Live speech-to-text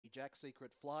Jack,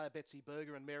 Secret Flyer, Betsy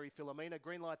Berger and Mary Philomena.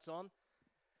 Green lights on.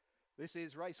 This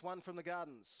is race 1 from the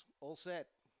Gardens. All set.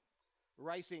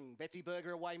 Racing, Betsy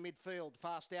Berger away midfield.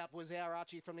 Fast out was our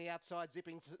Archie from the outside.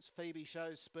 Zipping Phoebe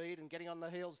shows speed, and getting on the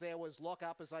heels there was Lock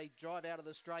Up as they drive out of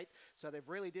the straight. So they've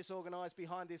really disorganised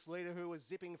behind this leader, who was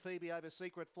Zipping Phoebe over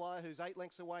Secret Flyer, who's 8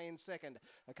 lengths away in second.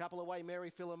 A couple away,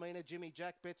 Mary Philomena, Jimmy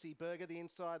Jack, Betsy Berger, the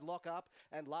inside Lock Up,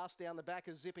 and last down the back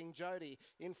is Zipping Jody.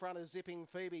 In front of Zipping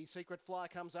Phoebe, Secret Flyer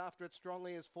comes after it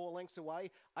strongly as 4 lengths away.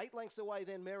 8 lengths away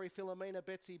then Mary Philomena,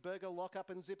 Betsy Berger, Lock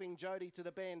Up and Zipping Jody to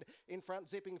the bend. In front,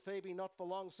 Zipping Phoebe, not for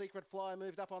long. Secret Flyer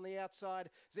moved up on the outside.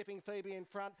 Zipping Phoebe in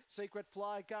front. Secret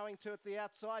Flyer going to at the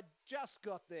outside. Just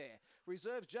got there.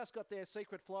 Reserves just got there.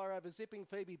 Secret Flyer over Zipping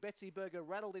Phoebe. Betsy Berger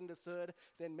rattled into third.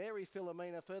 Then Mary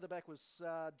Philomena. Further back was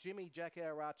Jimmy Jack,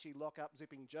 Archie, Lock Up,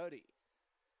 Zipping Jody.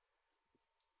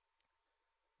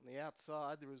 On the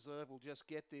outside, the reserve will just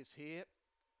get this here.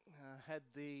 Had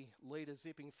the leader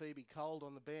Zipping Phoebe cold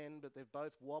on the bend, but they've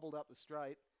both wobbled up the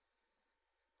straight.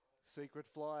 Secret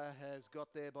Flyer has got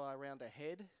there by around a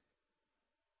head.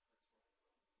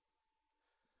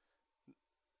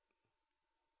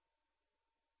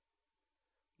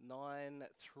 Nine,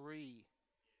 3.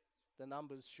 The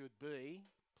numbers should be,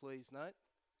 please note,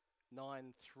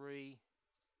 9, 3,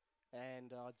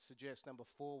 and I'd suggest number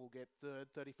 4 will get third,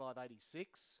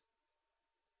 35.86.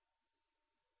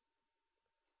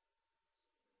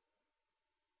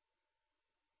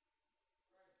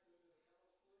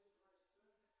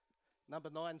 Number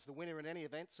 9's the winner in any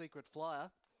event, Secret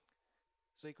Flyer.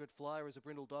 Secret Flyer is a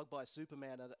brindle dog by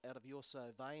Superman out of You're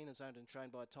So Vain, is owned and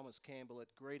trained by Thomas Campbell at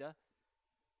Greeter.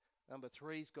 Number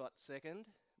 3's got second,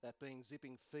 that being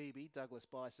Zipping Phoebe, Douglas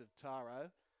Bice of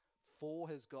Taro. 4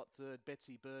 has got third,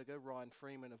 Betsy Berger, Ryan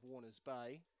Freeman of Warners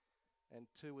Bay. And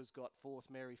 2 has got fourth,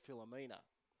 Mary Philomena.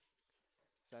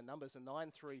 So numbers are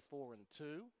 9, 3, 4 and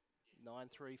 2. 9,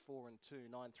 3, 4 and 2.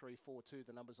 9, 3, 4, 2.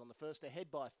 The numbers on the first. Ahead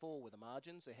by 4 with the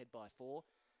margins. Ahead by 4.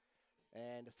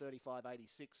 And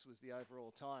 35.86 was the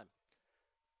overall time.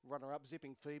 Runner-up,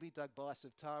 Zipping Phoebe. Doug Bice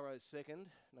of Taro's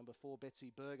second. Number 4,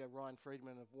 Betsy Berger. Ryan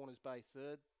Friedman of Warners Bay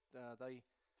third. They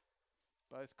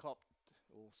both copped,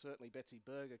 or certainly Betsy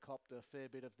Berger copped a fair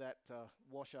bit of that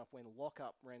wash-up when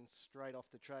Lock-Up ran straight off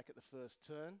the track at the first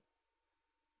turn.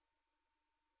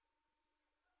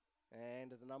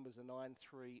 And the numbers are 9,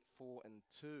 3, 4 and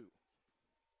 2.